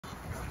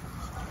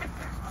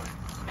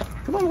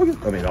Come on, Logan.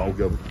 I mean, I'll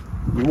go.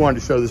 We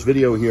wanted to show this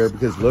video here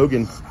because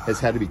Logan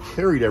has had to be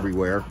carried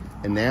everywhere.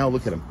 And now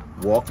look at him,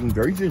 walking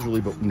very gingerly,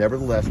 but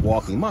nevertheless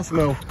walking.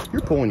 Massimo,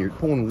 you're pulling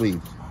the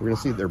lead. We're gonna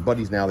see if they're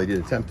buddies now. They did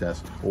a temp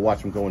test. We'll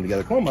watch them going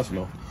together. Come on,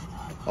 Massimo.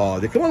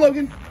 Come on,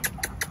 Logan.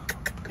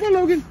 Come on,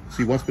 Logan. So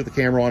he wants to put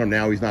the camera on him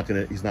now. He's not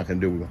gonna do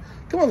what we want.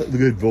 Come on,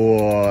 good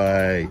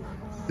boy.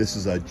 This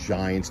is a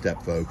giant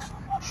step, folks.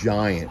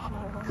 Giant,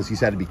 because he's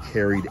had to be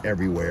carried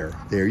everywhere.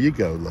 There you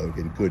go,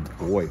 Logan. Good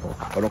boy. Oh,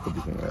 don't put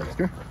this in there. Come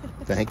here.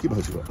 Thank you,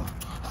 Massimo.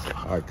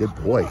 All right, good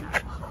boy.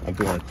 I'm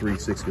doing a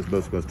 3-6 because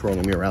both goes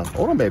twirling me around.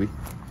 Hold on, baby.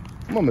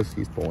 Come on, Miss.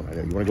 He's pulling. I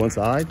know. You want to go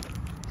inside?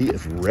 He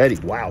is ready.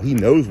 Wow, he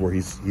knows where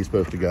he's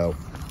supposed to go.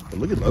 But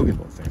look at Logan.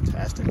 Oh,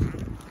 fantastic.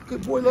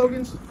 Good boy,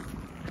 Logans.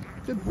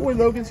 Good boy,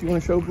 Logans. You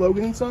want to show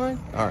Logan inside?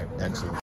 All right, excellent.